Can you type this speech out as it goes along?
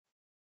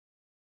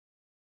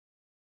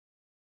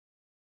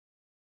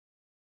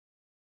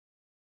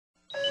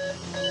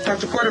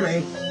Dr.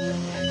 Quartermain.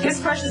 His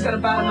pressure's gonna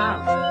bottom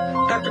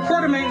out. Dr.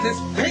 Quartermain, this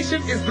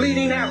patient is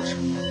bleeding out.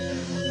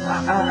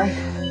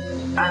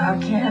 I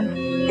can't.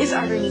 His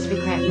artery needs to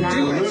be clamped now.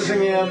 Do it.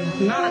 Losing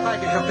him. Not if I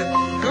can help it.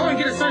 Go and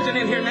get a surgeon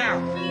in here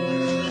now.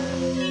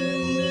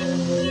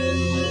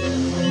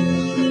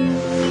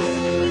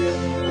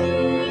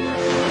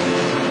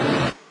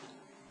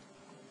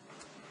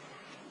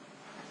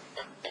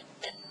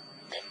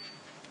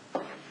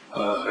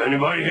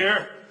 Anybody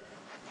here?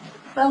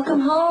 Welcome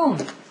home.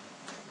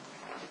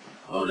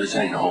 Oh, this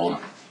ain't home.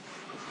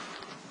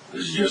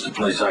 This is just a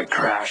place I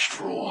crashed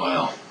for a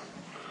while.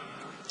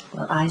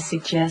 Well, I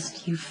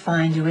suggest you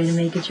find a way to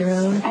make it your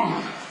own.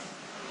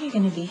 You're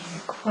going to be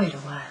here quite a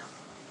while.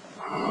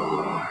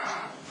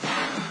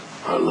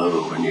 I love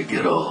it when you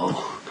get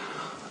all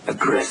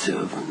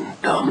aggressive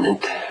and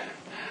dominant.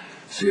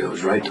 See, I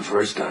was right the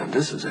first time.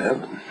 This is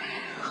heaven.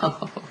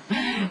 Oh,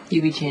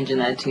 you'll be changing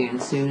that tune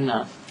soon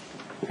enough.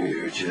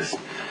 You're just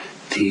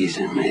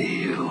teasing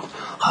me, you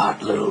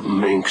hot little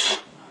minx.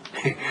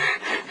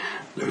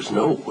 There's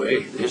no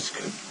way this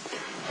could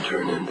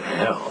turn into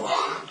hell.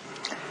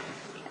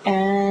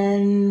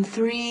 And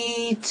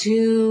 3,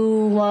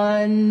 2,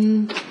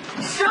 1.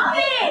 Stop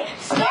it!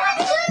 Stop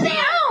it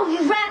now!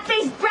 You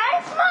rat-faced brat,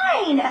 it's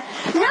mine!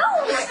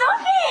 No,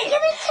 stop it!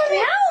 Give it to me!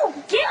 No!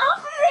 Get off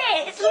of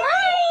it! It's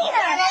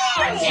mine!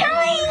 I'm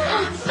telling you!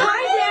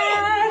 Hi,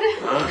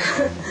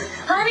 Dad!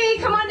 Honey,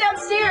 come on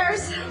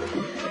downstairs.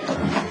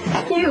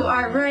 You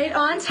are right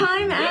on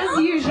time as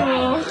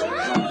usual.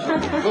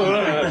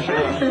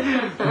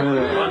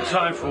 On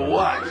time for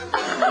what?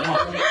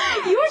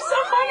 You are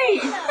so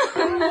funny.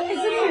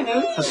 Isn't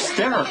it?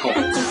 Hysterical.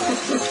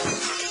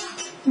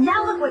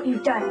 Now look what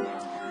you've done.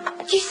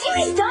 Do you see what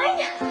he's done?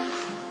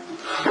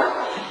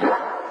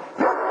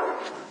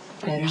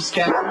 Better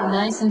strap it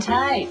nice and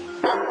tight.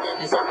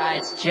 This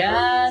ride's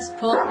just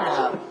pulled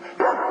out.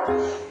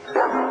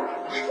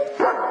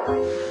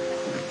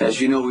 As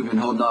you know, we've been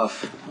holding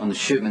off on the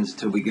shipments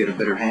until we get a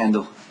better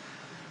handle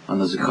on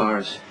those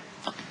cars.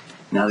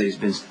 Now that he's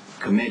been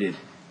committed,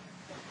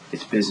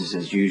 it's business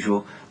as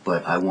usual,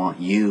 but I want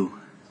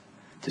you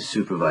to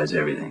supervise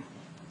everything.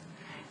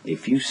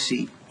 If you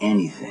see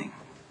anything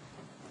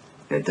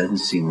that doesn't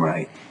seem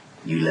right,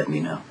 you let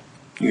me know.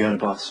 You got it,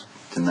 boss.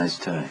 It's a nice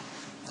tie.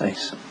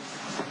 Thanks.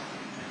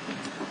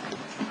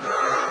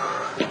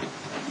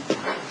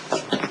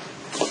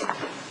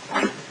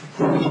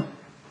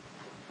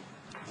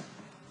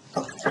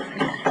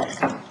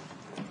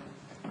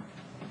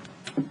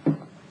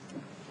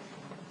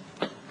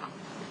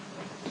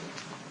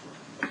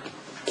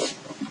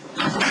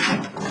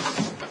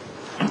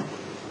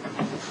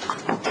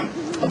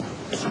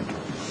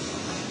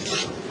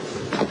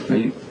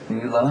 Are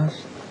you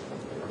lost?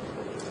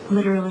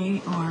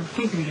 Literally or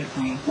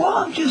figuratively? Well,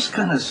 I'm just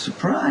kind of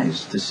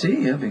surprised to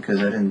see you because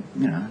I didn't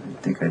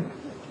think I'd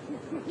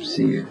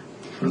see you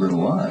for a little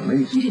while at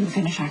least. You didn't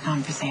finish our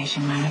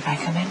conversation. Mind if I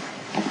come in?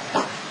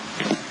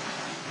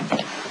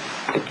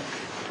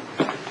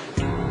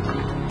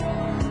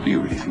 Do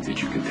you really think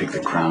that you can take the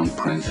Crown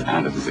Prince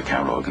out of his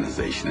account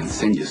organization and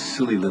send your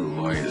silly little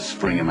lawyer to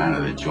spring him out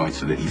of the joint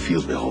so that he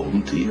feels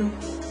beholden to you?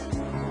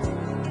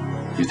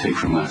 You take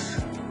from us,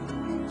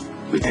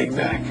 we take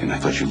back, and I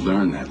thought you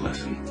learned that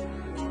lesson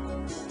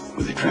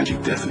with the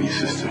tragic death of your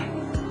sister.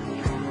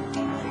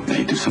 Now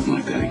you do something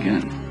like that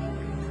again.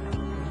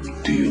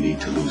 Do you need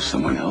to lose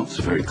someone else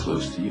very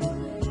close to you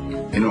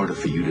in order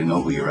for you to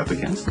know who you're up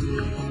against?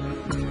 No,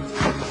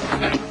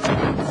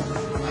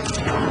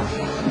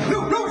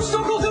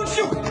 stop, don't do